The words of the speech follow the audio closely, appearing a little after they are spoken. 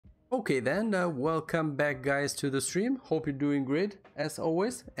Okay then, welcome back guys to the stream. Hope you're doing great as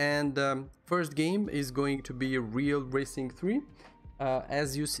always. And first game is going to be Real Racing 3.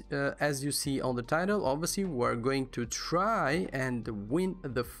 As you see on the title, obviously we're going to try and win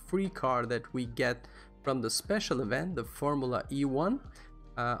the free car that we get from the special event, the Formula E1.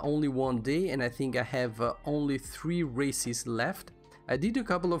 Only one day, and I think I have only 3 races left. I did a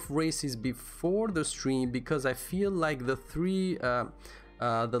couple of races before the stream because I feel like the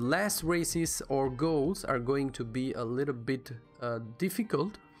last races or goals are going to be a little bit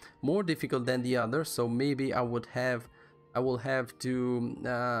difficult, more difficult than the others. So maybe I will have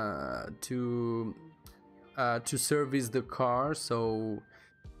to service the car. So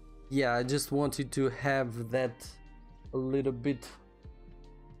yeah, I just wanted to have that a little bit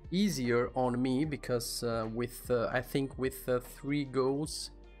easier on me because I think with 3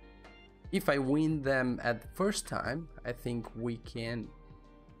 goals, if I win them at first time, I think we can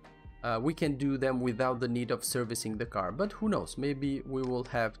do them without the need of servicing the car. But who knows, maybe we will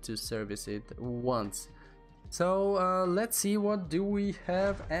have to service it once. So let's see what do we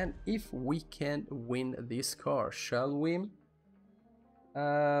have and if we can win this car, shall we?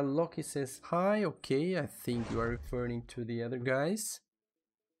 Loki says hi. Okay, I think you are referring to the other guys.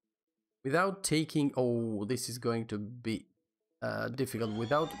 Without taking... Oh, this is going to be difficult.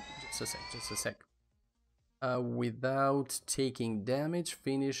 Without... Just a sec. Without taking damage,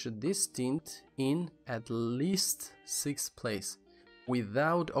 finish this stint in at least 6th place.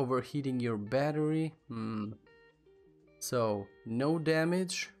 Without overheating your battery. So, no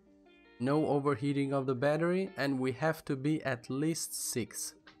damage, no overheating of the battery, and we have to be at least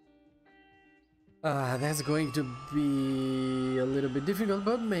 6. That's going to be a little bit difficult,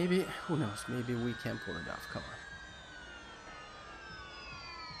 but maybe, who knows, maybe we can pull it off. Come on.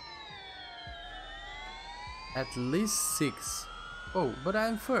 At least 6. Oh, but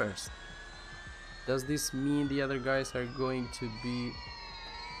I'm first. Does this mean the other guys are going to be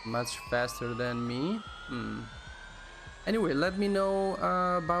much faster than me? Anyway, let me know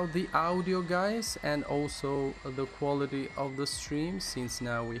about the audio, guys, and also the quality of the stream, since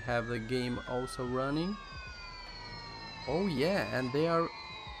now we have the game also running. Oh yeah, and they are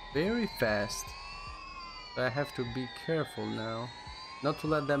very fast. I have to be careful now, not to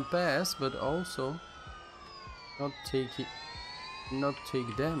let them pass, but also not take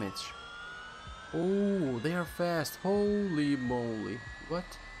damage. Oh, they are fast. Holy moly.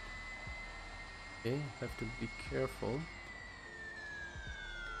 What? Okay, have to be careful.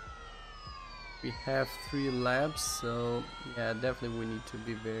 We have 3 laps, so yeah, definitely we need to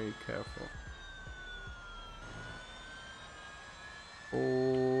be very careful.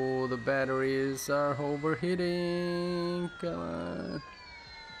 Oh, the batteries are overheating. Come on.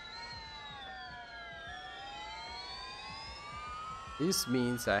 This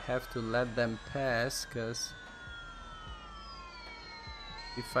means I have to let them pass, because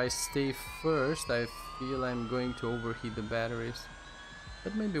if I stay first, I feel I'm going to overheat the batteries.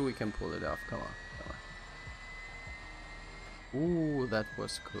 But maybe we can pull it off. Come on, come on. Ooh, that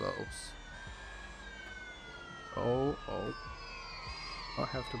was close. Oh. I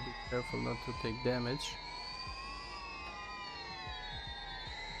have to be careful not to take damage.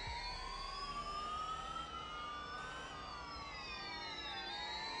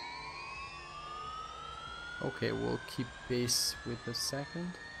 Okay, we'll keep pace with the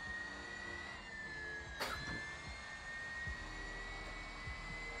second.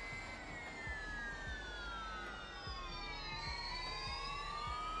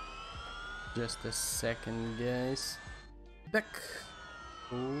 Just a second, guys. Back.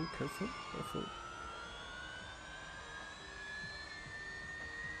 Oh, careful, careful.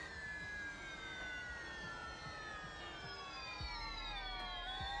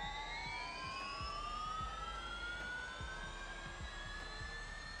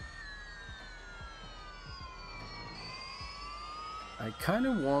 I kind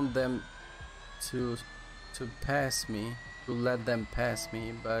of want them to pass me, to let them pass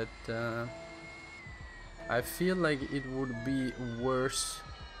me, but I feel like it would be worse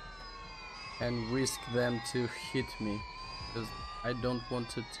and risk them to hit me, because I don't want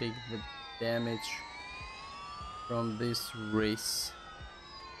to take the damage from this race,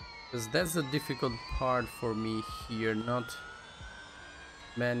 because that's the difficult part for me here, not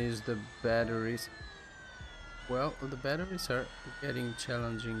manage the batteries. Well, the batteries are getting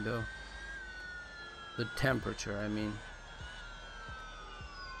challenging though. The temperature, I mean.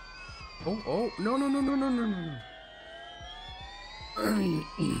 Oh, no.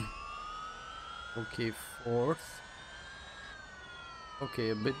 Okay, 4th. Okay,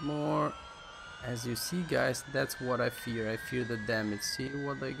 a bit more. As you see, guys, that's what I fear. I fear the damage. See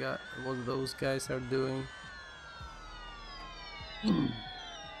what they got, what those guys are doing.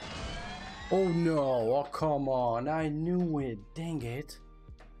 Oh no, oh come on, I knew it, dang it.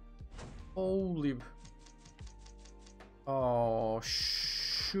 Holy... Oh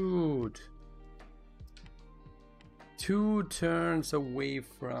shoot. 2 turns away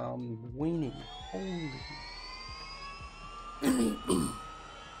from winning. Holy...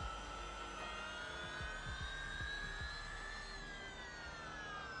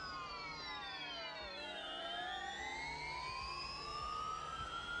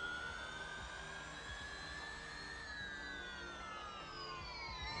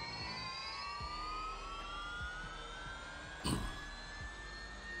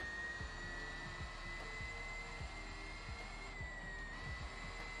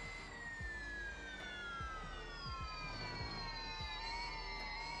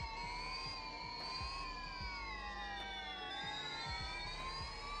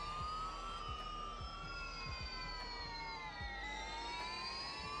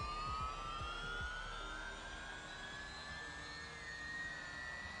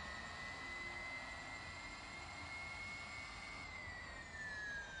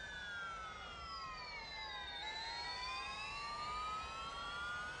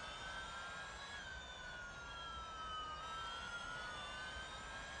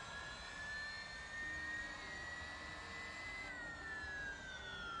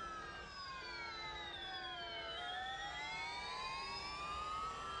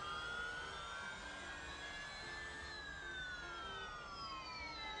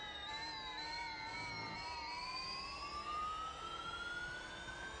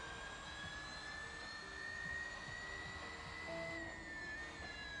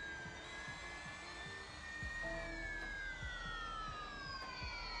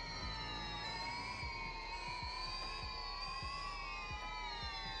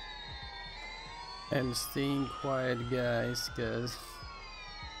 I'm staying quiet, guys, because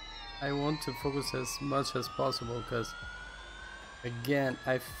I want to focus as much as possible, because again,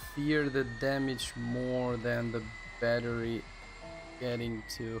 I fear the damage more than the battery getting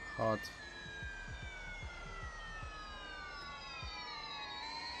too hot.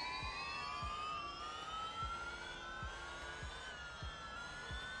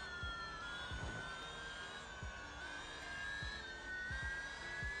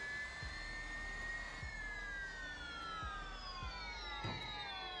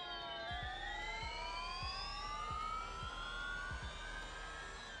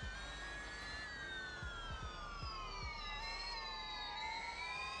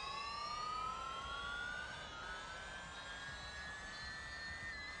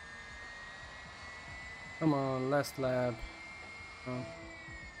 Come on, last lap. Oh,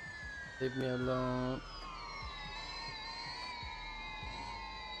 leave me alone.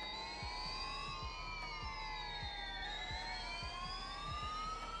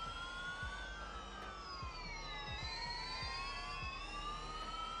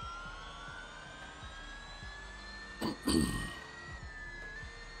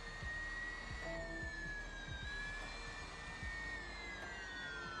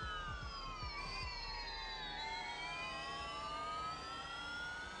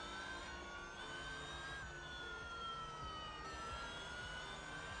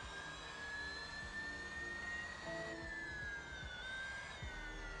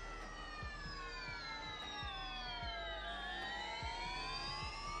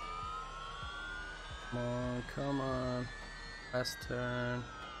 Come on. Last turn.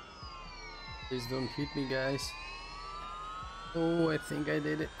 Please don't hit me, guys. Oh, I think I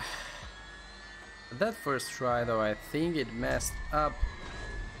did it. That first try, though, I think it messed up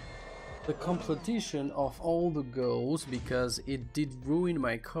the completion of all the goals, because it did ruin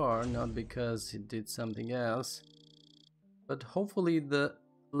my car, not because it did something else. But hopefully the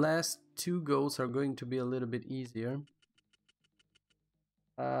last 2 goals are going to be a little bit easier.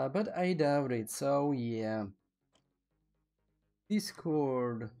 But I doubt it, so yeah.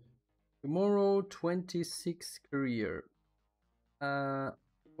 Discord. Tomorrow, 26 career.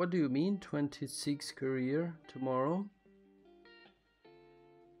 What do you mean 26 career tomorrow?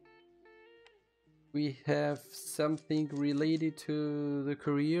 We have something related to the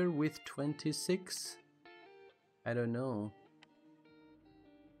career with 26? I don't know.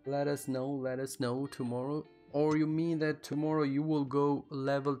 Let us know tomorrow. Or you mean that tomorrow you will go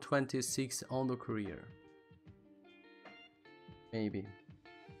level 26 on the career? Maybe.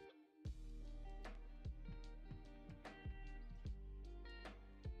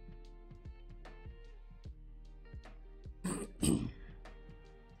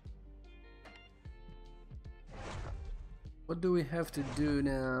 what do we have to do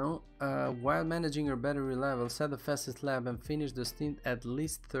now? While managing your battery level, set the fastest lap and finish the stint at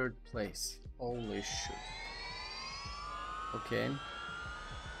least 3rd place. Holy shit. Okay.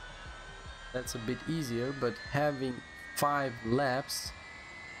 That's a bit easier, but having 5 laps,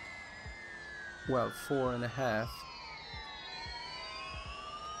 well, 4.5,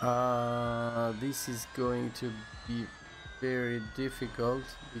 this is going to be very difficult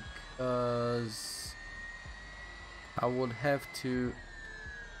because I would have to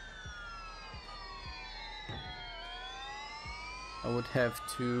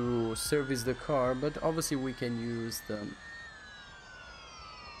service the car, but obviously we can use the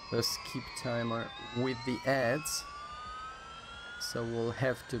skip timer with the ads, so we'll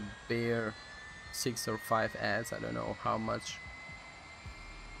have to bear 6 or 5 ads. I don't know how much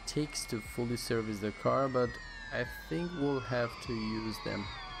it takes to fully service the car, but I think we'll have to use them.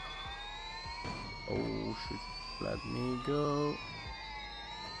 Oh shit, let me go.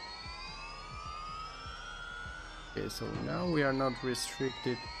 Okay, so now we are not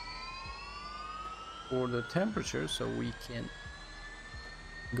restricted for the temperature, so we can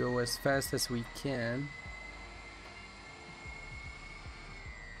go as fast as we can.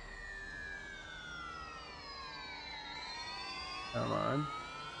 Come on.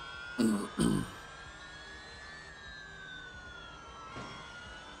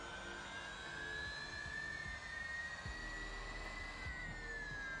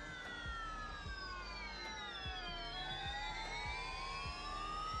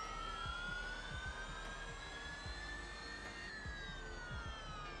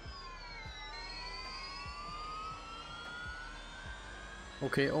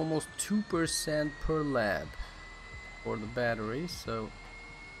 Okay, almost 2% per lap for the battery, so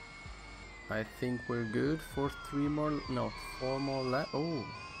I think we're good for 4 more laps. Oh,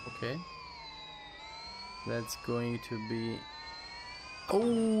 okay. That's going to be a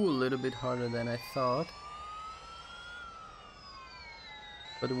little bit harder than I thought.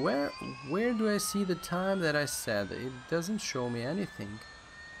 But where do I see the time that I set? It doesn't show me anything.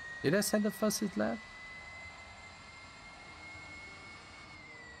 Did I set the fastest lap?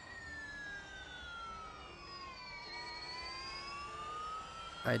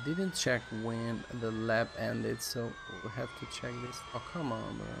 I didn't check when the lap ended, so we'll have to check this. Oh, come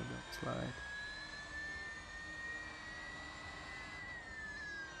on, bro, don't slide.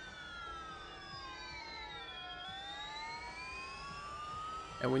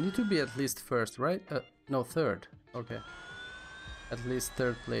 And we need to be at least first, right? No, 3rd. Okay. At least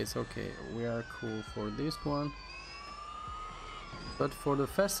 3rd place. Okay, we are cool for this one. But for the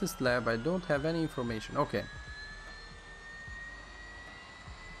fastest lap, I don't have any information. Okay.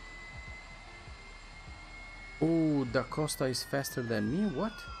 Oh, Da Costa is faster than me?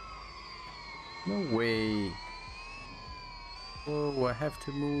 What? No way. Oh, I have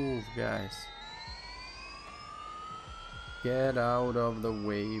to move, guys. Get out of the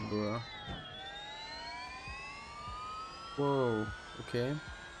way, bro. Whoa, okay.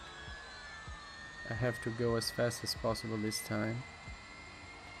 I have to go as fast as possible this time.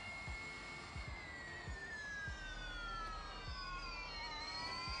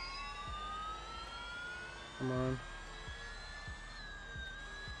 Come on.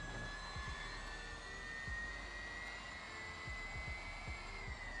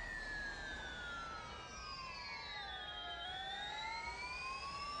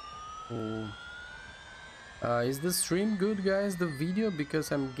 Is the stream good, guys, the video?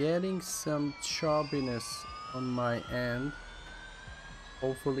 Because I'm getting some choppiness on my end.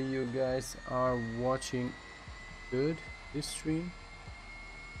 Hopefully you guys are watching good this stream.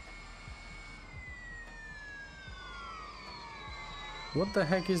 What the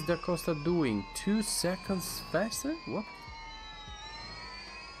heck is Da Costa doing? 2 seconds faster? What?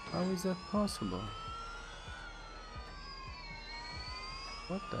 How is that possible?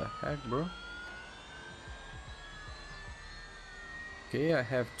 What the heck, bro? Okay, I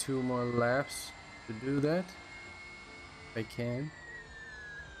have 2 more laps to do that. If I can.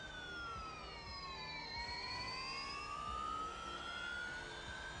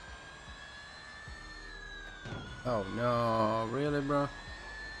 Oh no, really, bro?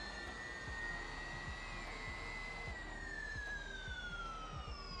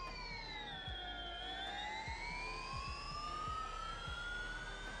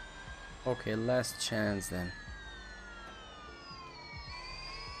 Okay, last chance then.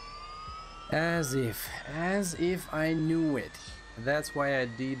 As if I knew it. That's why I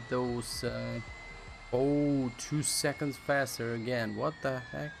did those 2 seconds faster again. What the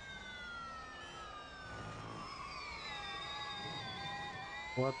heck?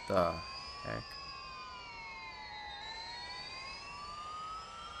 What the heck?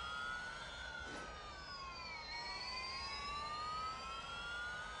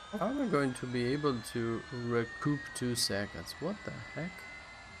 How am I going to be able to recoup 2 seconds? What the heck?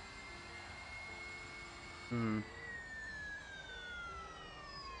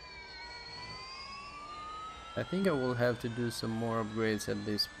 I think I will have to do some more upgrades at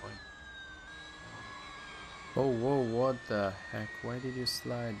this point. Oh, whoa, what the heck? Why did you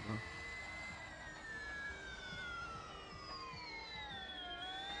slide, bro?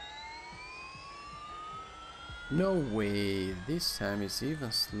 No way, this time it's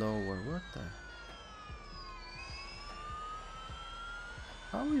even slower. What the?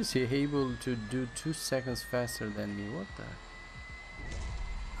 How is he able to do 2 seconds faster than me? What the?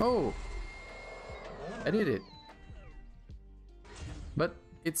 Oh! I did it. But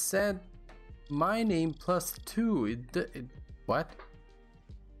it said my name +2. What?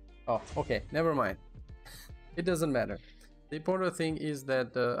 Oh, okay, never mind. It doesn't matter. The important thing is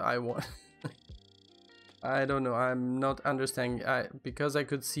that I won. I don't know, I'm not understanding, because I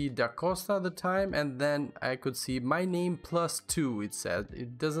could see Da Costa at the time and then I could see my name +2, it said.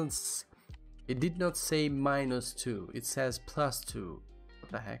 It did not say -2, it says +2.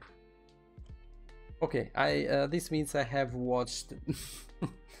 What the heck? Okay, this means I have watched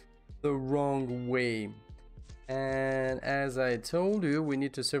the wrong way. And as I told you, we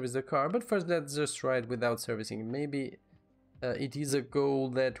need to service the car, but first let's just try it without servicing. Maybe it is a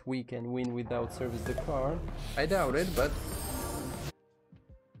goal that we can win without service the car. I doubt it, but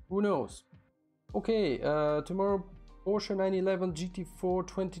who knows. Okay, tomorrow Porsche 911 GT4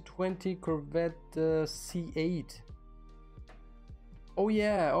 2020 Corvette C8. Oh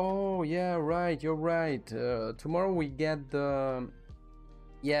yeah, right, you're right. Tomorrow we get the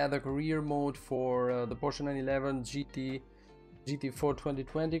career mode for the Porsche 911 GT4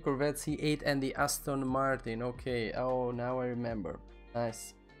 2020, Corvette C8 and the Aston Martin. Okay, oh, now I remember.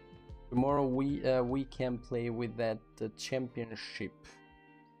 Nice. Tomorrow we can play with that championship.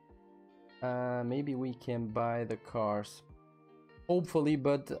 Maybe we can buy the cars. Hopefully,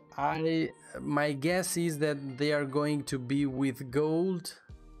 but my guess is that they are going to be with gold.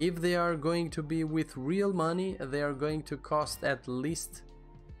 If they are going to be with real money, they are going to cost at least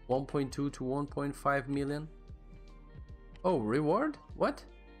 1.2 to 1.5 million. Oh, reward? What?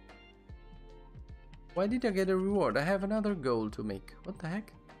 Why did I get a reward? I have another goal to make. What the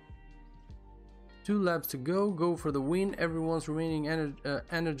heck? 2 laps to go. Go for the win. Everyone's remaining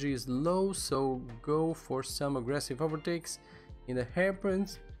energy is low, so go for some aggressive overtakes. In the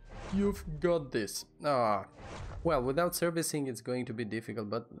hairpins, you've got this. Well, without servicing it's going to be difficult,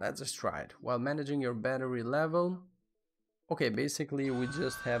 but let's just try it. While managing your battery level. Okay, basically we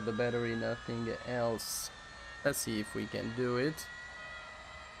just have the battery, nothing else. Let's see if we can do it.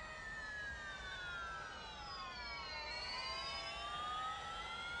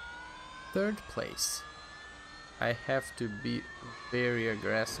 Third place. I have to be very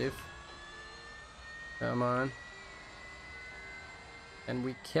aggressive. Come on. Can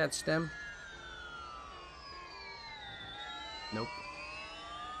we catch them? Nope.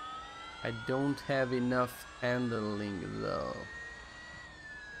 I don't have enough handling though.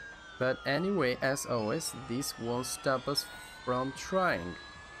 But anyway, as always, this won't stop us from trying.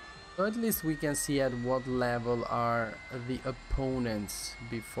 So at least we can see at what level are the opponents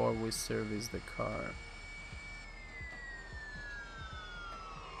before we service the car.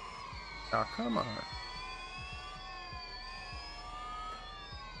 Oh, come on.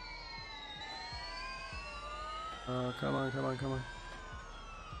 Come on, come on, come on.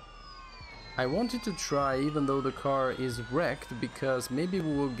 I wanted to try even though the car is wrecked, because maybe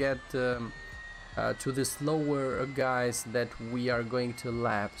we will get to the slower guys that we are going to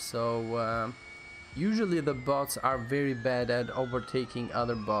lap. So usually the bots are very bad at overtaking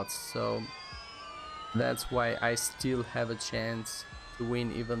other bots, so that's why I still have a chance to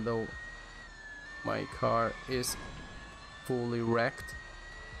win even though my car is fully wrecked.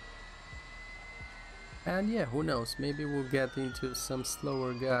 And yeah, who knows, maybe we'll get into some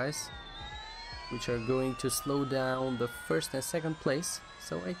slower guys which are going to slow down the first and second place,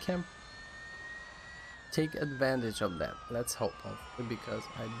 so I can take advantage of that. Let's hope, because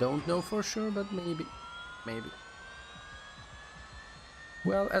I don't know for sure, but maybe.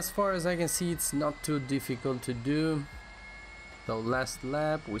 Well, as far as I can see, it's not too difficult to do. So last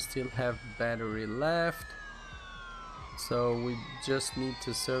lap, we still have battery left, so we just need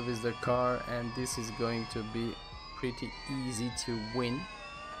to service the car, and this is going to be pretty easy to win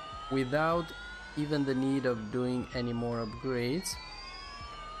without even the need of doing any more upgrades.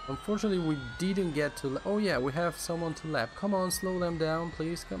 Unfortunately, we didn't get to... Oh yeah, we have someone to lap. Come on, slow them down,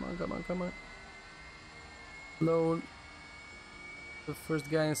 please. Come on, come on, come on. Slow the first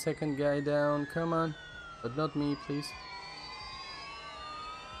guy and second guy down. Come on. But not me, please.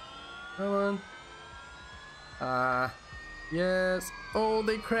 Come on. Yes. Oh,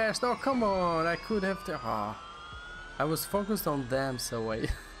 they crashed. Oh, come on. I could have to. Ah. I was focused on them, so I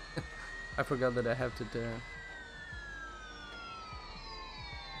I forgot that I have to do.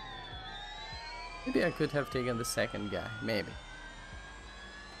 Maybe I could have taken the second guy. Maybe.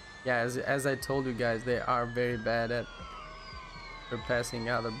 Yeah, as I told you guys, they are very bad at surpassing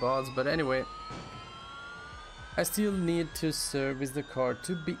other bots. But anyway, I still need to service the car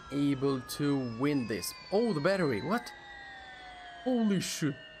to be able to win this. Oh, the battery. What? Holy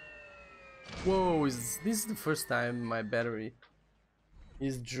shit. Whoa, this is the first time my battery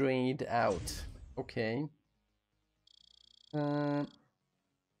is drained out. Okay.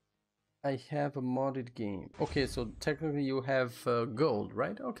 I have a modded game. Okay, so technically you have gold,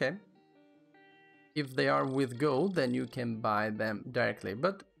 right? Okay. If they are with gold, then you can buy them directly.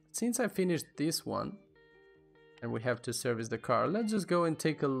 But since I finished this one, and we have to service the car, let's just go and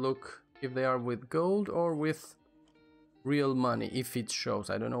take a look if they are with gold or with real money, if it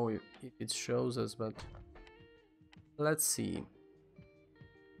shows. I don't know if it shows us, but let's see.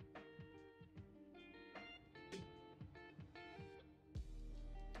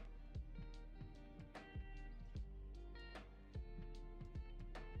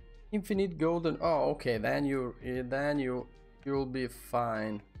 Infinite golden. Oh, okay, then you'll be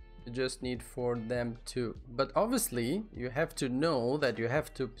fine. You just need for them to, but obviously you have to know that you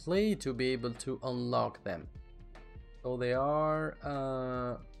have to play to be able to unlock them. So they are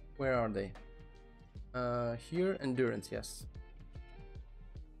where are they? Here, endurance. Yes,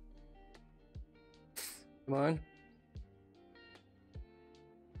 come on.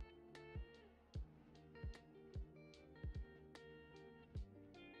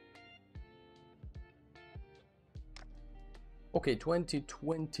 Okay,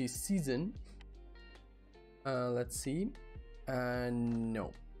 2020 season. Let's see.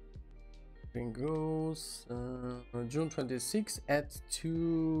 No. Goes June 26 at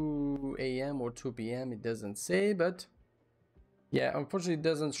 2 a.m. or 2 p.m. It doesn't say, but yeah, unfortunately it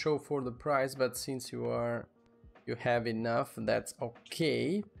doesn't show for the price. But since you have enough, that's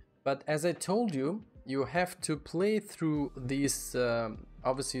okay. But as I told you, you have to play through these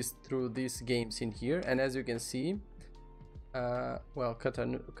obviously through these games in here, and as you can see, well,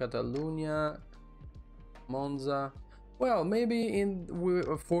 Catalunya, Monza. Well, maybe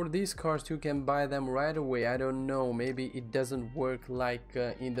for these cars you can buy them right away. I don't know. Maybe it doesn't work like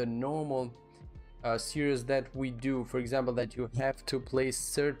in the normal series that we do. For example, that you have to play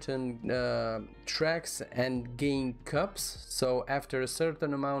certain tracks and gain cups. So after a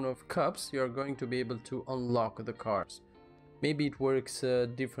certain amount of cups, you are going to be able to unlock the cars. Maybe it works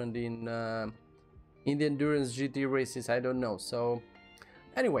different in the endurance GT races. I don't know. So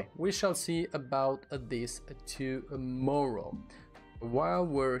anyway, we shall see about this tomorrow. While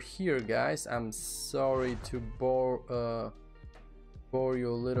we're here, guys, I'm sorry to bore you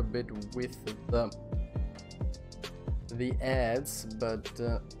a little bit with the ads, but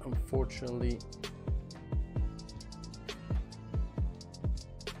unfortunately,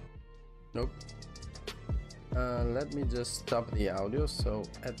 nope. Let me just stop the audio, so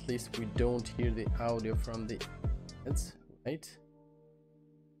at least we don't hear the audio from the ads, right?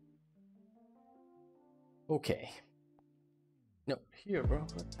 Okay. No, here, bro.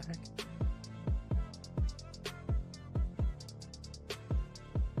 What the heck?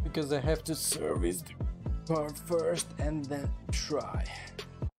 Because I have to service the car first and then try.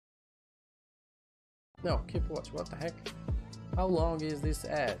 No, keep watch. What the heck? How long is this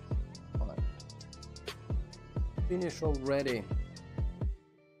ad? Finish already.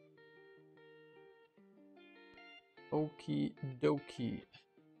 Okie dokie.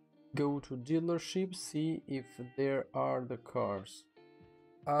 Go to dealership, see if there are the cars.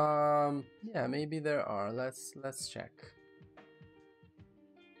 Yeah, maybe there are. Let's check.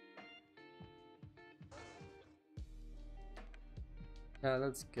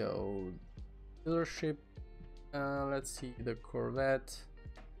 Let's go dealership. Let's see the Corvette.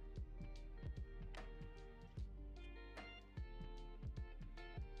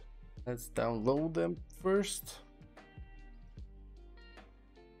 Let's download them first.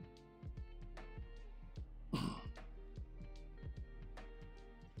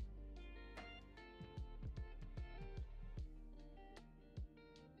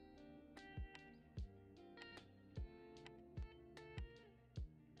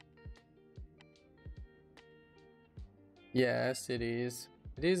 Yes, it is.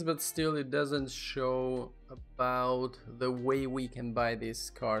 It is, but still it doesn't show about the way we can buy these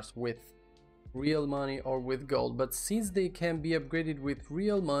cars with real money or with gold. But since they can be upgraded with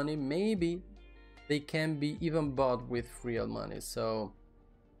real money, maybe they can be even bought with real money. So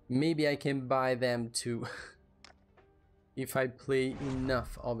Maybe I can buy them too. If I play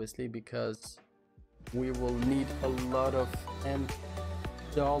enough, obviously, because we will need a lot of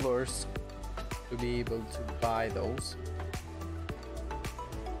dollars to be able to buy those.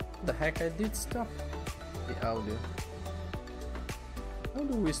 The heck, I did stop the audio. How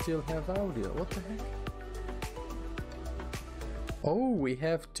do we still have audio? What the heck? Oh, we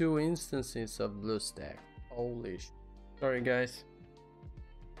have 2 instances of BlueStack. Holy sh... Sorry, guys.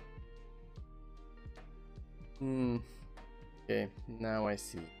 Okay, now I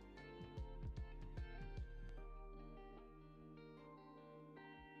see.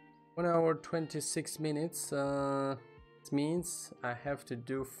 One hour 26 minutes. This means I have to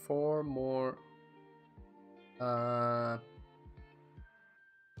do 4 more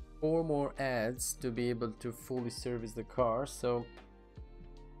ads to be able to fully service the car. So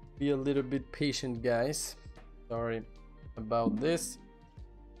be a little bit patient, guys. Sorry about this.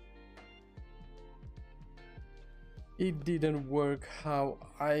 It didn't work how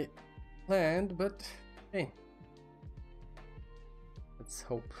I planned, but hey, let's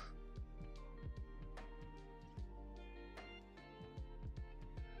hope.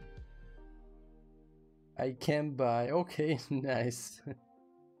 I can buy. Okay, nice.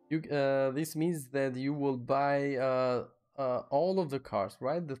 You this means that you will buy all of the cars,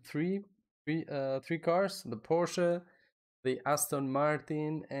 right? The three cars: the Porsche, the Aston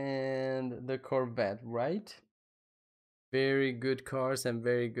Martin, and the Corvette, right? Very good cars and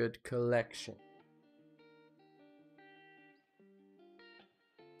very good collection.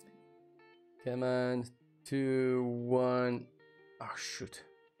 Come on, 2, 1. Oh shoot.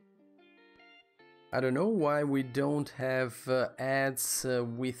 I don't know why we don't have ads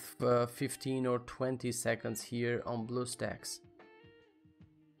with 15 or 20 seconds here on BlueStacks.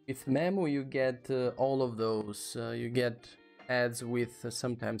 With Memo you get all of those. You get ads with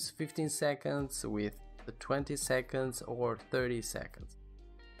sometimes 15 seconds, with 20 seconds or 30 seconds.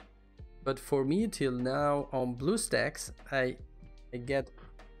 But for me till now on BlueStacks I get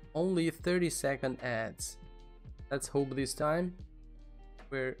only 30-second ads. Let's hope this time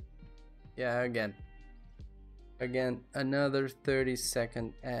we're... Yeah, again another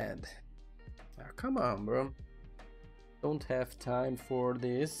 30-second ad. Oh, come on, bro. Don't have time for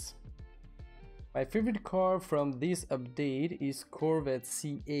this. My favorite car from this update is Corvette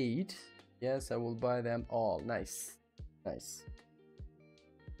C8. Yes, I will buy them all. Nice. Nice.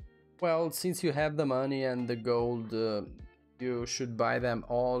 Well, since you have the money and the gold, you should buy them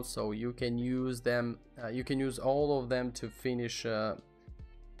all, so you can use them. You can use all of them to finish the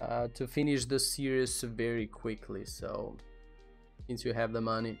series very quickly. So since you have the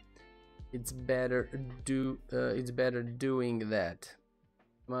money, it's better doing that.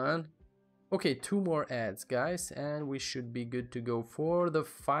 Come on. Okay, 2 more ads, guys, and we should be good to go for the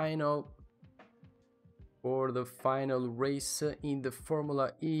final race in the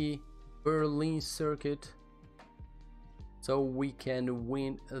Formula E Berlin circuit, so we can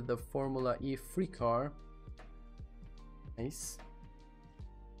win the Formula E free car. Nice.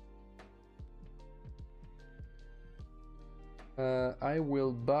 I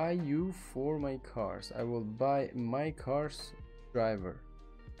will buy you for my cars. I will buy my car's driver.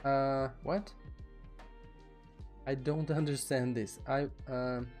 What? I don't understand this.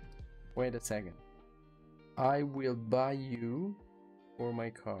 Wait a second. I will buy you for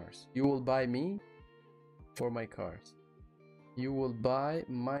my cars. You will buy me for my cars. You will buy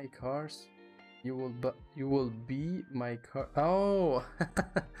my cars. You will be my car. Oh,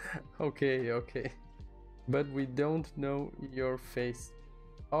 okay. But we don't know your face.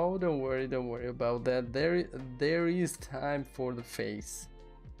 Oh, don't worry about that. There is time for the face.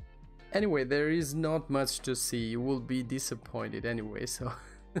 Anyway, there is not much to see. You will be disappointed anyway, so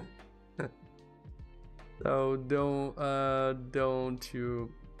so don't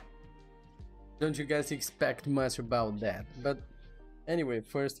you guys expect much about that. But anyway,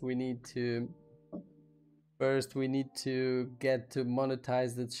 first we need to get to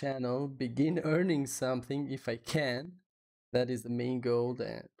monetize the channel, begin earning something if I can. That is the main goal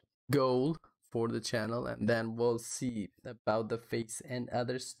for the channel, and then we'll see about the face and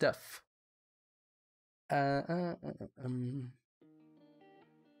other stuff.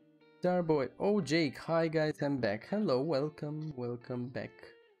 Starboy. Oh, Jake. Hi guys, I'm back. Hello, welcome back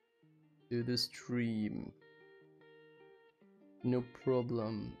to the stream. No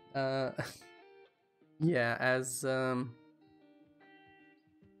problem. Yeah, as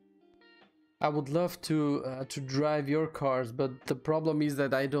I would love to drive your cars, but the problem is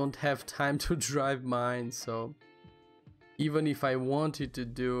that I don't have time to drive mine, so even if I wanted to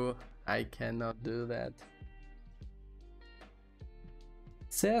do, I cannot do that.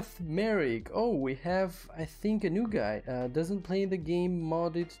 Seth Merrick. Oh, we have, I think, a new guy. Doesn't play the game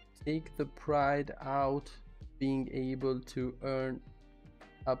modded take the pride out being able to earn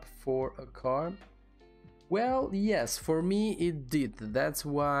up for a car? Well, yes, for me it did. That's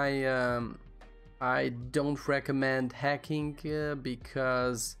why I don't recommend hacking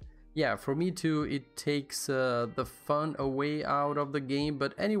because, yeah, for me too, it takes the fun away out of the game.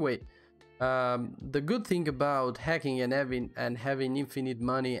 But anyway, the good thing about hacking and having infinite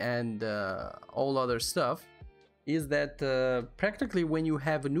money and all other stuff is that practically when you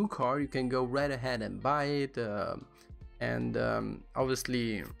have a new car, you can go right ahead and buy it and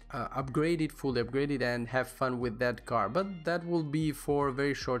obviously upgrade it, fully upgrade it, and have fun with that car. But that will be for a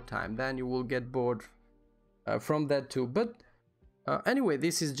very short time. Then you will get bored from that too. But anyway,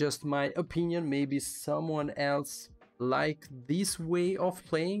 this is just my opinion. Maybe someone else like this way of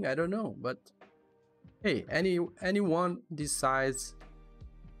playing, I don't know, but hey, anyone decides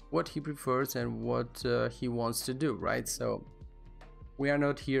what he prefers and what he wants to do, right? So we are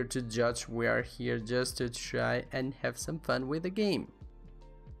not here to judge, we are here just to try and have some fun with the game.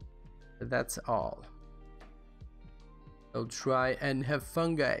 That's all. So try and have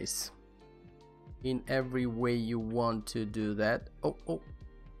fun, guys, in every way you want to do that. Oh,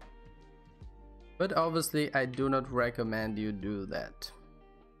 but obviously I do not recommend you do that.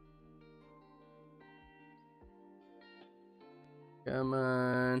 Come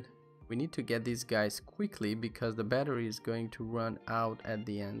on. We need to get these guys quickly because the battery is going to run out at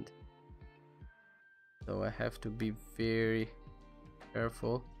the end. So I have to be very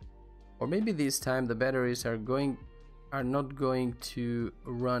careful. Or maybe this time the batteries are not going to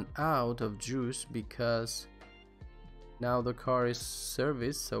run out of juice because now the car is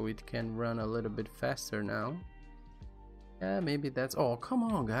serviced, so it can run a little bit faster now. Yeah, maybe that's... Oh, come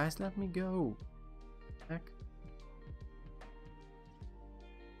on, guys, let me go. Heck.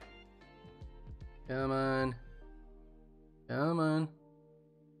 Come on. Come on.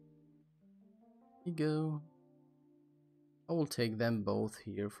 Here you go. I will take them both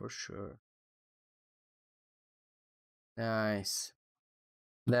here for sure. Nice.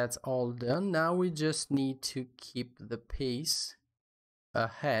 That's all done. Now we just need to keep the pace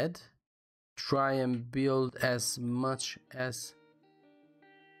ahead. Try and build as much as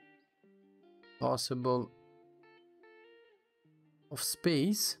possible of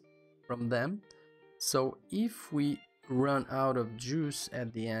space from them. So if we run out of juice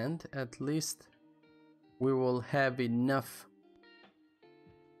at the end, at least we will have enough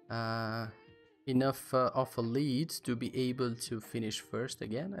of a lead to be able to finish first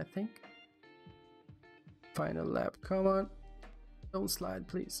again, I think. Final lap, come on. Don't slide,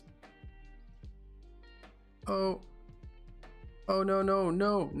 please. Oh no.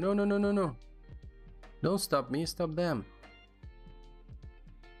 Don't stop me, stop them.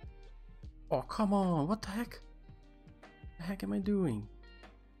 Oh, come on, what the heck? What the heck am I doing?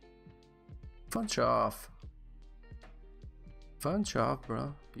 Punch off. Punch off,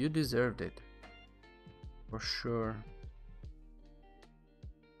 bro. You deserved it. For sure.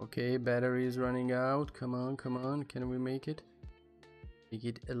 Okay, battery is running out. Come on, come on. Can we make it? Make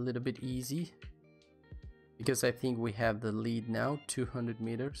it a little bit easy. Because I think we have the lead now. 200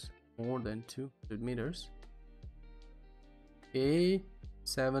 meters. More than 200 meters. Okay.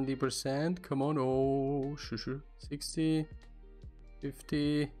 70%. Come on. Oh, sure. 60.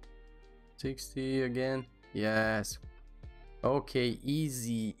 50. 60 again. Yes. Okay.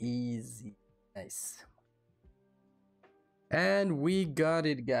 Easy. Nice. And we got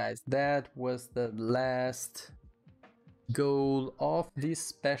it, guys. That was the last goal of this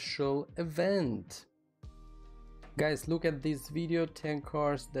special event. Guys, look at this video. 10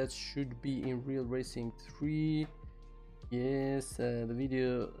 cars that should be in Real Racing 3. Yes, the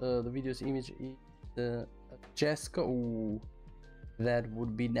video's image is Jessica. Ooh, that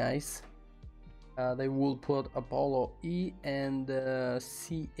would be nice. They will put Apollo E and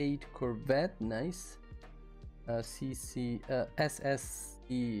C8 Corvette. Nice. SSC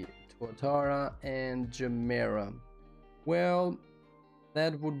Tuatara and Gemera. Well,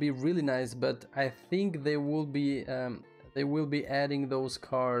 that would be really nice, but I think they will be adding those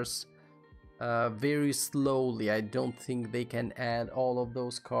cars very slowly. I don't think they can add all of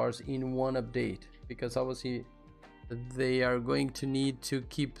those cars in one update, because obviously they are going to need to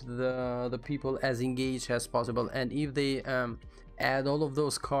keep the people as engaged as possible, and if they add all of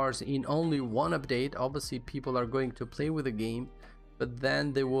those cars in only one update, obviously people are going to play with the game, but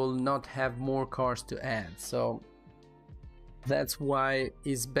then they will not have more cars to add. So that's why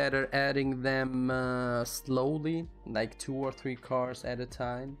it's better adding them slowly, like 2 or 3 cars at a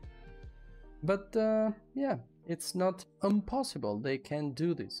time. But yeah, It's not impossible. They can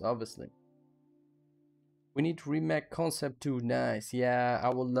do this, obviously. We need Rimac Concept 2. Nice. Yeah, I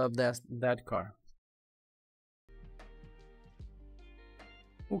would love that car.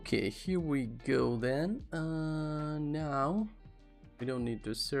 Okay, here we go then. Now we don't need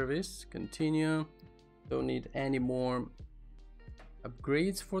to service. Continue. Don't need any more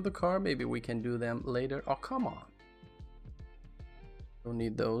upgrades for the car. Maybe we can do them later. Oh, come on. Don't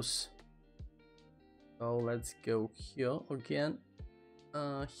need those. So let's go here again.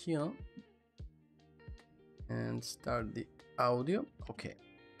 Here. And start the audio. Okay.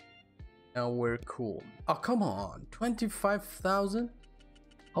 Now we're cool. Oh, come on. 25,000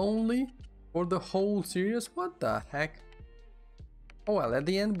 only for the whole series? What the heck? Oh well, at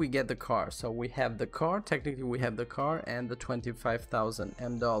the end we get the car. So we have the car. Technically we have the car and the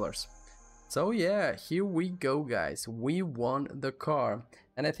 25,000 dollars. So yeah, here we go, guys. We won the car.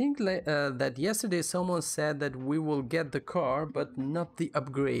 And I think that yesterday someone said that we will get the car, but not the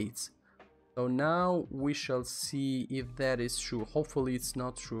upgrades. So now we shall see if that is true. Hopefully it's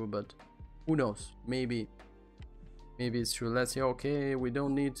not true, but who knows? Maybe it's true. Let's see. Okay, we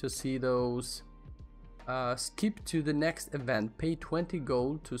don't need to see those. Skip to the next event. Pay 20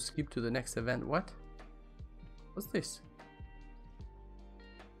 gold to skip to the next event. What? What's this?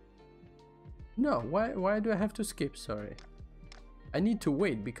 No, why do I have to skip? Sorry. I need to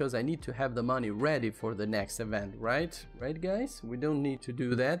wait because I need to have the money ready for the next event, right? Right, guys? We don't need to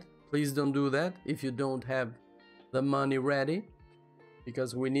do that. Please don't do that if you don't have the money ready,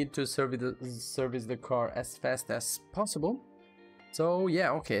 because we need to service the car as fast as possible. So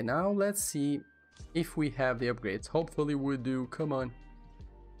yeah, okay, now let's see if we have the upgrades. Hopefully we do. Come on,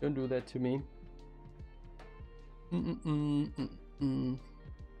 don't do that to me.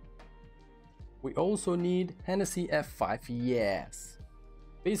 We also need Hennessy F5. Yes,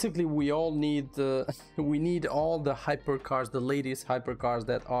 basically we all need we need all the hypercars, the latest hypercars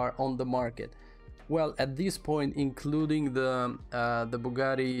that are on the market. Well, at this point, including the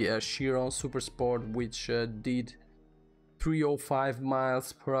Bugatti Chiron Super Sport, which did 305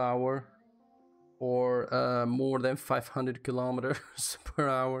 miles per hour, or more than 500 kilometers per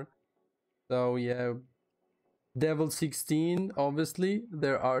hour. So yeah, Devil 16, obviously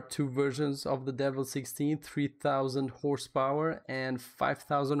there are two versions of the Devil 16, 3000 horsepower and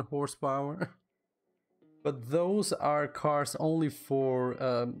 5000 horsepower. But those are cars only for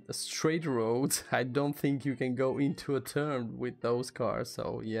straight roads. I don't think you can go into a turn with those cars,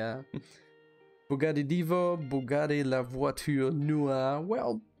 so yeah. Bugatti Divo, Bugatti La Voiture Noire.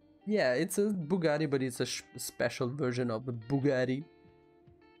 Well, yeah, it's a Bugatti, but it's a special version of the Bugatti.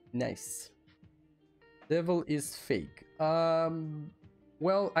 Nice. Devil is fake.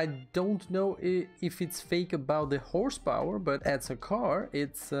 Well, I don't know if it's fake about the horsepower, but as a car,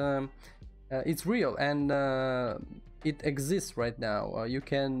 it's real, and it exists right now. You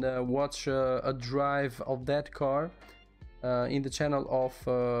can watch a drive of that car in the channel of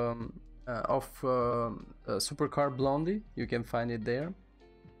Supercar Blondie. You can find it there.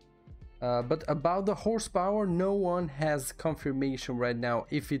 But about the horsepower, no one has confirmation right now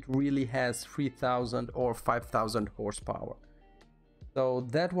if it really has 3000 or 5000 horsepower. So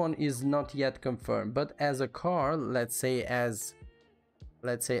that one is not yet confirmed. But as a car, let's say as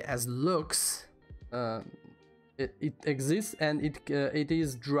looks, it exists, and it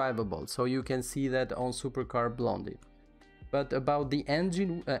is drivable. So you can see that on Supercar Blondie. But about the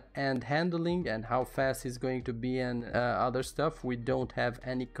engine and handling and how fast it's going to be and other stuff, we don't have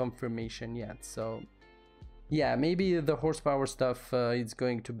any confirmation yet. So yeah, maybe the horsepower stuff is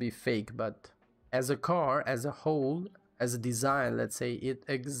going to be fake, but as a car, as a whole, as a design, let's say, it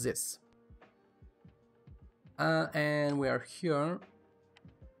exists. And we are here.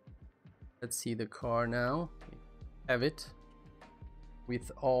 Let's see the car now. We have it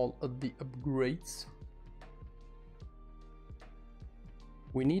with all of the upgrades.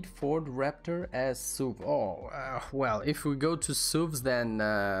 We need Ford Raptor as SUV. Oh, well, if we go to SUVs, then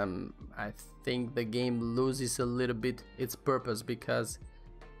I think the game loses a little bit its purpose, because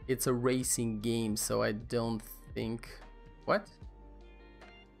it's a racing game, so I don't think... What?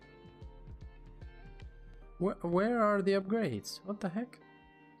 Where are the upgrades? What the heck?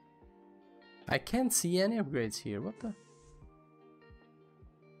 I can't see any upgrades here. What the...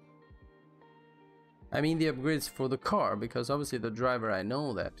 I mean the upgrades for the car, because obviously the driver, I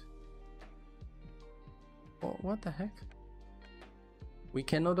know that. Oh, what the heck? We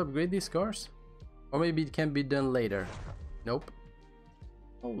cannot upgrade these cars? Or maybe it can be done later. Nope.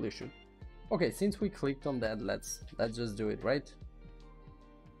 Holy shit. Okay, since we clicked on that, let's just do it, right?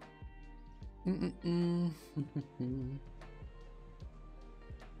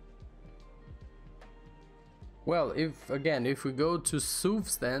 Well, if we go to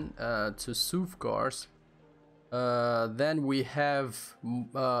SUVs, then to SUV cars, then we have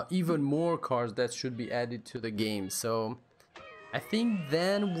even more cars that should be added to the game. So I think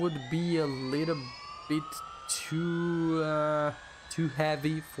then would be a little bit too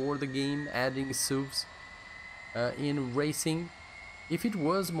heavy for the game, adding SUVs in racing. If it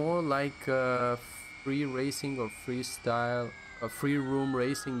was more like free racing or freestyle, free room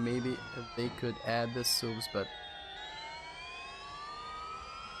racing, maybe they could add the SUVs, but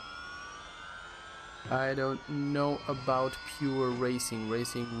I don't know about pure racing with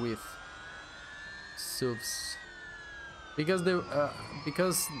SUVs, because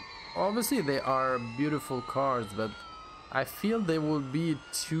because obviously they are beautiful cars, but I feel they will be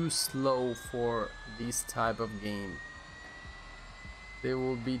too slow for this type of game. They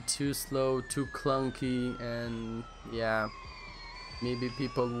will be too slow, too clunky, and yeah, maybe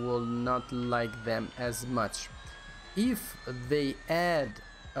people will not like them as much. If they add,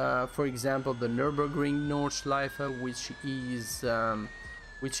 for example, the Nürburgring Nordschleife, which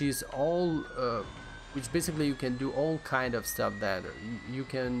basically you can do all kind of stuff there. You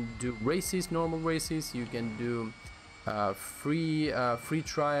can do races, normal races. You can do free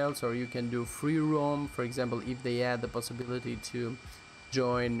trials, or you can do free roam. For example, if they add the possibility to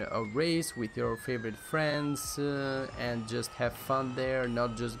join a race with your favorite friends and just have fun there,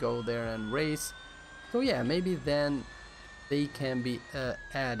 not just go there and race. So yeah, maybe then they can be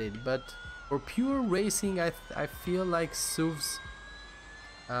added, but for pure racing I feel like SUVs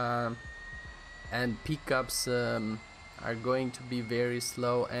and pickups are going to be very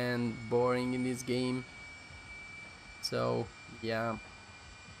slow and boring in this game. So yeah,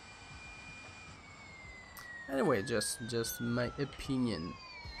 anyway, just my opinion.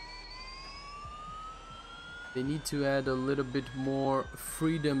 They need to add a little bit more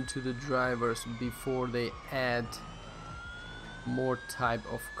freedom to the drivers before they add more type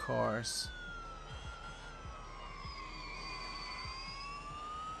of cars.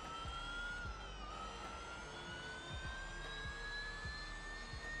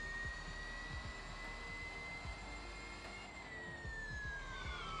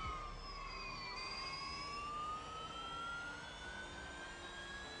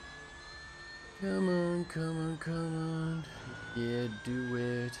 Come on, come on, come on. Yeah, do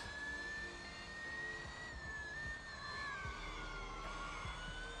it.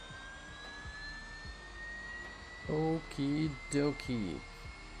 Okie dokie.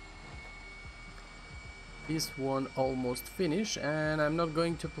 This one almost finished, and I'm not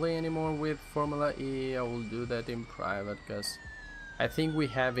going to play anymore with Formula E. I will do that in private because I think we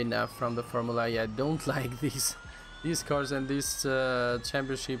have enough from the Formula E. I don't like these cars and this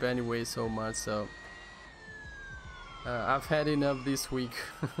championship anyway so much, so I've had enough this week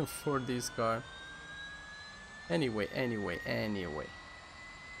for this car. Anyway.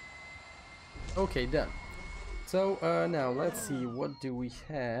 Okay, done. So now let's see, what do we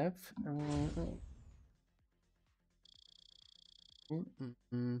have?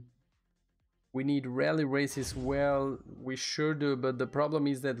 We need rally races. Well, we sure do, but the problem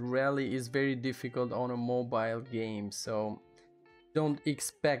is that rally is very difficult on a mobile game, so don't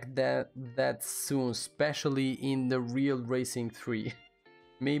expect that soon, especially in the Real Racing 3.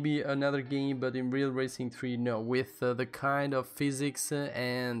 Maybe another game, but in Real Racing 3, no. With the kind of physics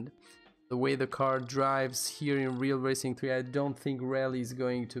and the way the car drives here in Real Racing 3, I don't think rally is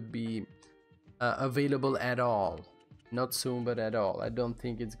going to be available at all. Not soon, but at all. I don't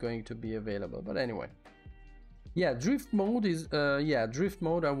think it's going to be available, but anyway. Yeah, drift mode is drift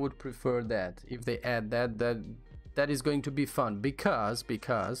mode. I would prefer that. If they add that is going to be fun, because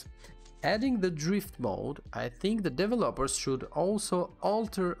adding the drift mode, I think the developers should also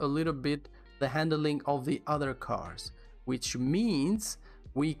alter a little bit the handling of the other cars, which means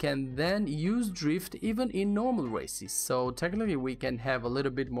we can then use drift even in normal races. So technically we can have a little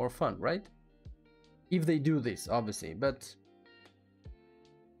bit more fun, right? If they do this, obviously, but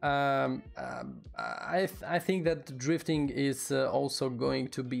I think that drifting is also going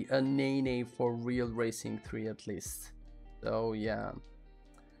to be a nay for Real Racing 3 at least. So yeah,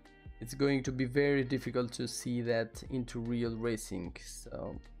 it's going to be very difficult to see that into Real Racing.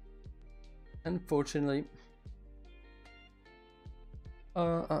 So unfortunately,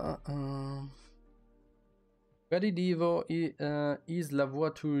 Gadidivo is la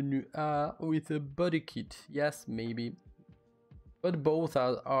voiture noire with a body kit. Yes, maybe. But both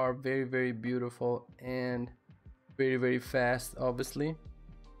are very, very beautiful and very, very fast, obviously.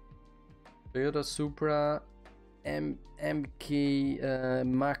 Toyota Supra MK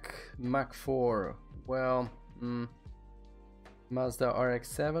Mach 4. Well, Mazda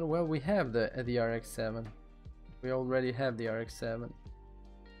RX-7. Well, we have the RX-7. We already have the RX-7.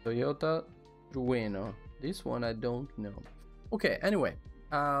 Toyota Trueno. This one I don't know. Okay, anyway,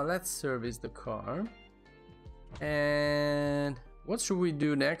 let's service the car. And what should we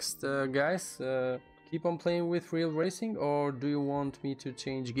do next, guys? Keep on playing with Real Racing, or do you want me to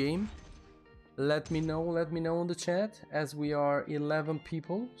change game? Let me know in the chat, as we are 11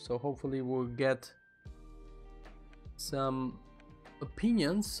 people, so hopefully we'll get some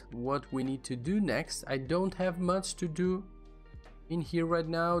opinions what we need to do next. I don't have much to do in here right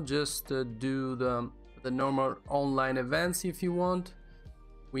now, just do the normal online events. If you want,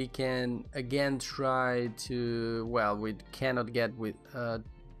 we can again try to, well, we cannot get with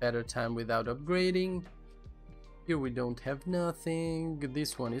better time without upgrading. Here we don't have nothing.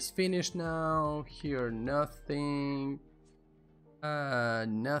 This one is finished now. Here nothing.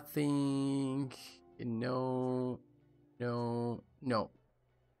 Nothing. No.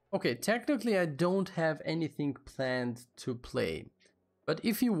 Okay, technically I don't have anything planned to play, but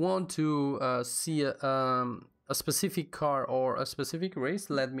if you want to see a specific car or a specific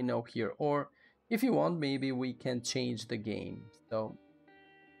race, let me know here, or if you want, maybe we can change the game. So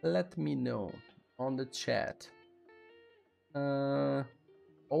let me know on the chat.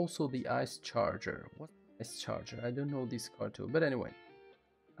 Also the Ice Charger. What's Ice Charger? I don't know this car too, but anyway,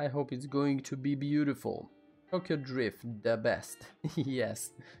 I hope it's going to be beautiful. Tokyo Drift, the best.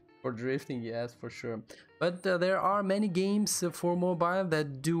 Yes, for drifting, yes, for sure. But there are many games for mobile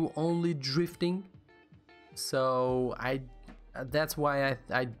that do only drifting, so that's why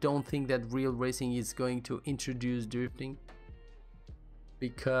I don't think that Real Racing is going to introduce drifting,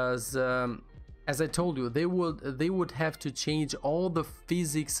 because as I told you, they would have to change all the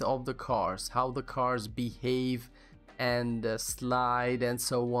physics of the cars, how the cars behave and slide and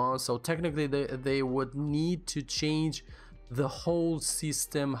so on. So technically they would need to change the whole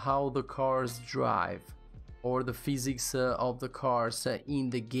system, how the cars drive, or the physics of the cars in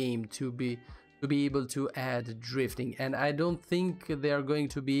the game to be able to add drifting. And I don't think they are going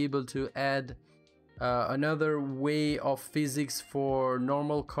to be able to add another way of physics for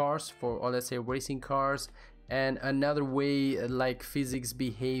normal cars, or let's say racing cars, and another way like physics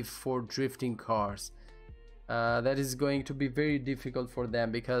behave for drifting cars. That is going to be very difficult for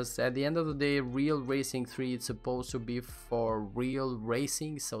them, because at the end of the day, Real Racing 3 is supposed to be for real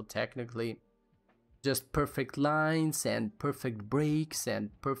racing, so technically just perfect lines and perfect brakes and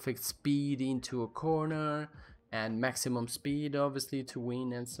perfect speed into a corner and maximum speed obviously to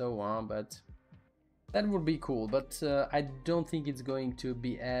win and so on. But that would be cool, but I don't think it's going to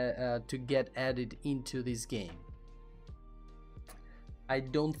be to get added into this game. I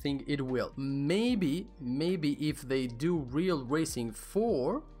don't think it will. Maybe if they do Real Racing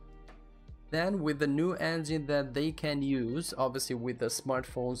 4, then with the new engine that they can use, obviously with the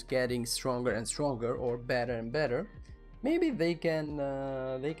smartphones getting stronger and stronger, or better and better, maybe they can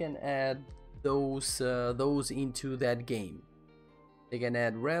add those into that game. They can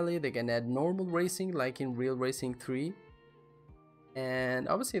add rally, they can add normal racing like in Real Racing 3, and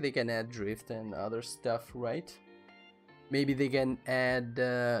obviously they can add drift and other stuff, right? Maybe they can add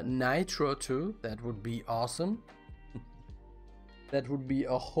Nitro too. That would be awesome. That would be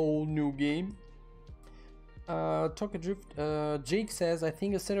a whole new game. Tokyo Drift. Jake says, I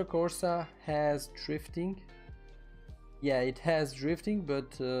think Assetto Corsa has drifting. Yeah, it has drifting,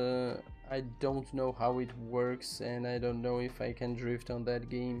 but I don't know how it works, and I don't know if I can drift on that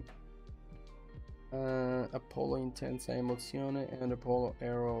game. Apollo Intensa Emozione and Apollo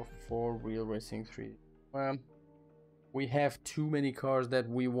Aero for Real Racing 3. Well, we have too many cars that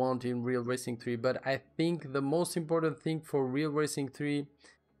we want in Real Racing 3, but I think the most important thing for Real Racing 3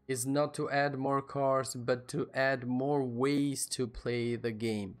 is not to add more cars, but to add more ways to play the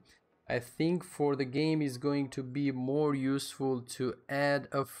game. I think for the game is going to be more useful to add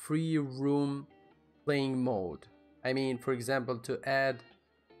a free roam playing mode. I mean, for example, to add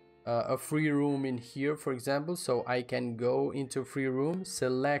a free roam in here, for example, so I can go into free roam,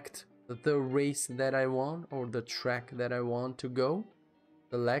 select the race that I want or the track that I want to go,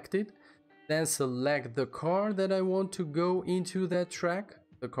 select it, then select the car that I want to go into that track,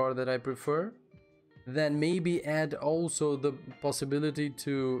 the car that I prefer, then maybe add also the possibility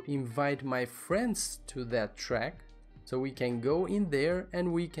to invite my friends to that track, so we can go in there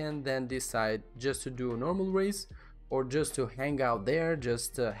and we can then decide just to do a normal race or just to hang out there,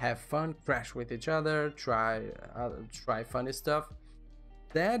 just have fun, crash with each other, try funny stuff.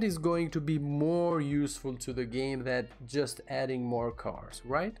 That is going to be more useful to the game than just adding more cars,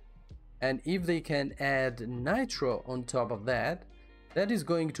 right? And if they can add Nitro on top of that, that is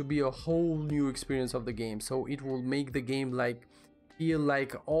going to be a whole new experience of the game. So it will make the game like feel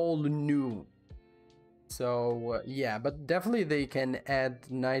like all new. So yeah, but definitely they can add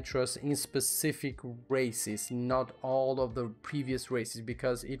nitros in specific races, not all of the previous races,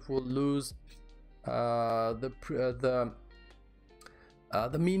 because it will lose the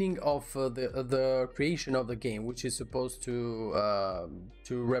meaning of the creation of the game, which is supposed to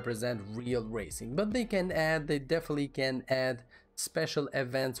represent real racing. But they definitely can add special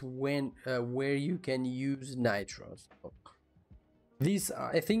events when where you can use nitros. So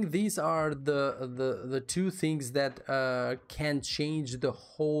I think these are the two things that can change the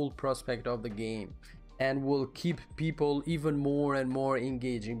whole prospect of the game and will keep people even more and more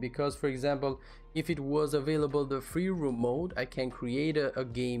engaging. Because, for example, if it was available the free roam mode, I can create a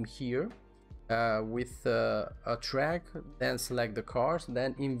game here with a track, then select the cars,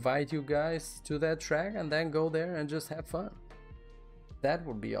 then invite you guys to that track, and then go there and just have fun. That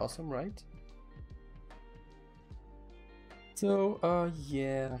would be awesome, right? So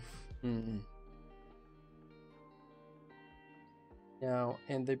yeah. Now,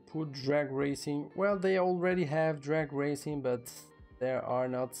 and they put drag racing. Well, they already have drag racing, but they are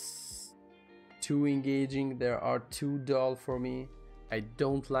not too engaging. They are too dull for me. I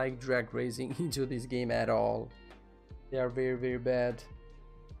don't like drag racing into this game at all. They are very, very bad.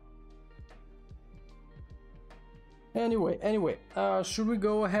 Anyway, should we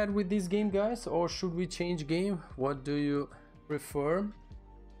go ahead with this game, guys, or should we change game? What do you prefer?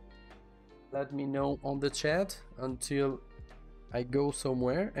 Let me know on the chat until I go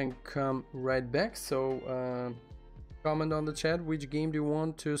somewhere and come right back. So comment on the chat which game do you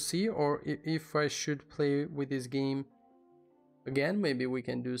want to see, or if I should play with this game again. Maybe we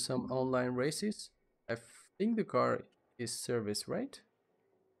can do some online races. I think the car is service, right?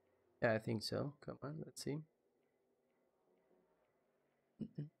 Yeah, I think so. Come on, let's see.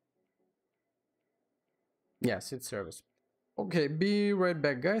 Yes, it's service. Okay, be right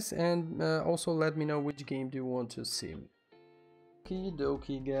back, guys, and also let me know which game do you want to see. Okie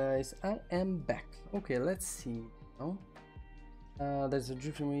dokie, guys, I am back. Okay, let's see. Oh, there's a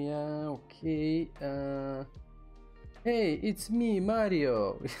drift from me. Okay. Hey, it's me,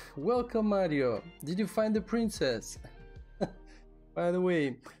 Mario. Welcome, Mario. Did you find the princess? By the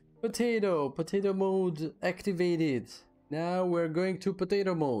way, potato mode activated. Now we're going to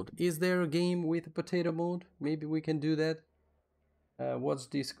potato mode. Is there a game with potato mode? Maybe we can do that. What's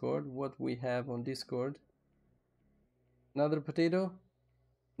Discord? What we have on Discord? Another potato?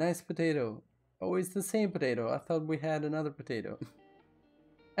 Nice potato. Oh, it's the same potato. I thought we had another potato.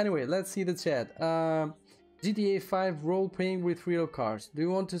 Anyway, let's see the chat. GTA 5 role-playing with real cars. Do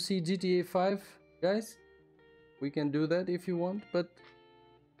you want to see GTA 5, guys? We can do that if you want, but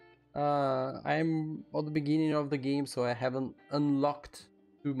I'm at the beginning of the game, so I haven't unlocked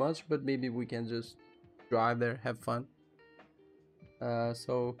too much, but maybe we can just drive there, have fun.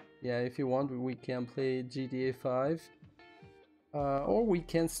 So yeah, if you want, we can play GTA 5, or we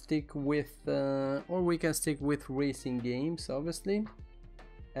can stick with racing games, obviously,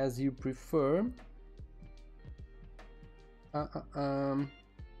 as you prefer.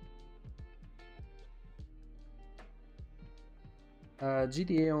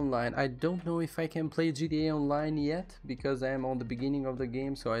 GTA Online. I don't know if I can play GTA Online yet, because I am on the beginning of the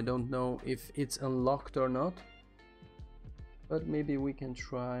game, so I don't know if it's unlocked or not. But maybe we can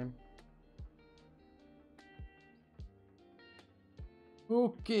try.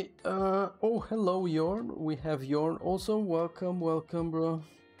 Okay, oh, hello, Yorn. We have Yorn also. Welcome, bro.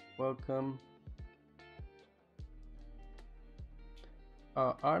 Welcome.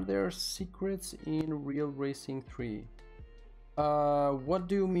 Are there secrets in Real Racing 3? What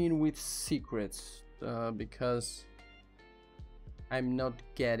do you mean with secrets? Because I'm not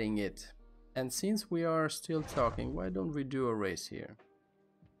getting it. And since we are still talking, why don't we do a race here?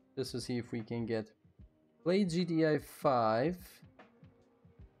 Just to see if we can get... Play GTA 5.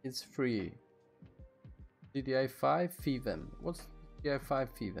 It's free. GTA 5 FIVM. What's GTA 5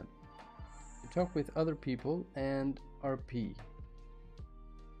 FIVM? You talk with other people and RP.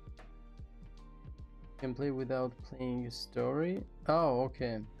 Can play without playing a story. Oh,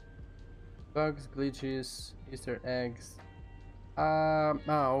 okay. Bugs, glitches, Easter eggs.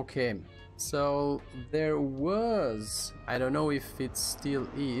 Okay. So there was, I don't know if it still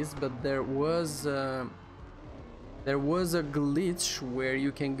is, but there was a glitch where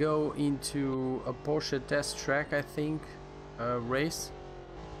you can go into a Porsche test track, I think, race,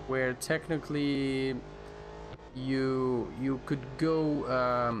 where technically you could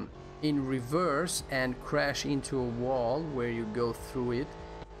go in reverse and crash into a wall where you go through it,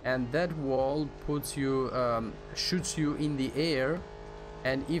 and that wall puts you shoots you in the air,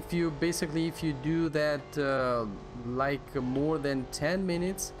 and if you do that like more than 10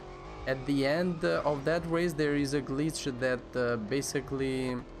 minutes, at the end of that race there is a glitch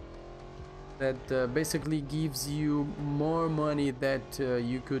that basically gives you more money that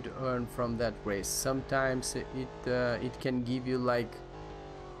you could earn from that race. Sometimes it can give you like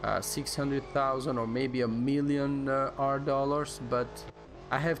 600,000 or maybe a million R dollars, but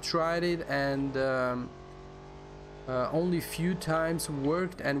I have tried it and only few times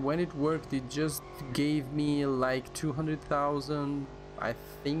worked, and when it worked it just gave me like 200,000. I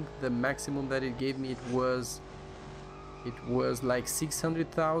think the maximum that it gave me it was like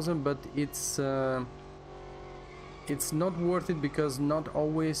 600,000, but it's not worth it because not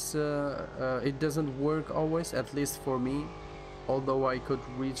always it doesn't work always, at least for me, although I could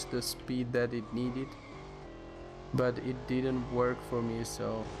reach the speed that it needed, but it didn't work for me.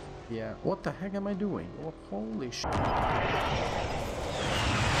 So yeah, what the heck am I doing? Oh, holy shit.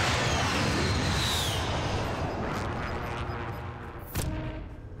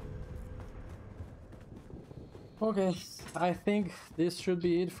 Okay, I think this should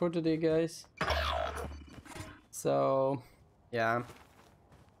be it for today, guys. So yeah,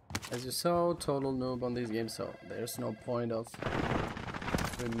 as you saw, total noob on this game, so there's no point of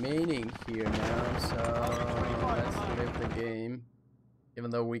remaining here now, so let's leave the game,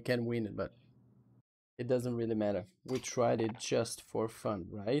 even though we can win it, but it doesn't really matter. We tried it just for fun,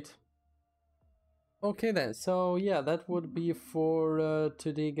 right? Okay then, so yeah, that would be for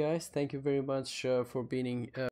today, guys. Thank you very much for being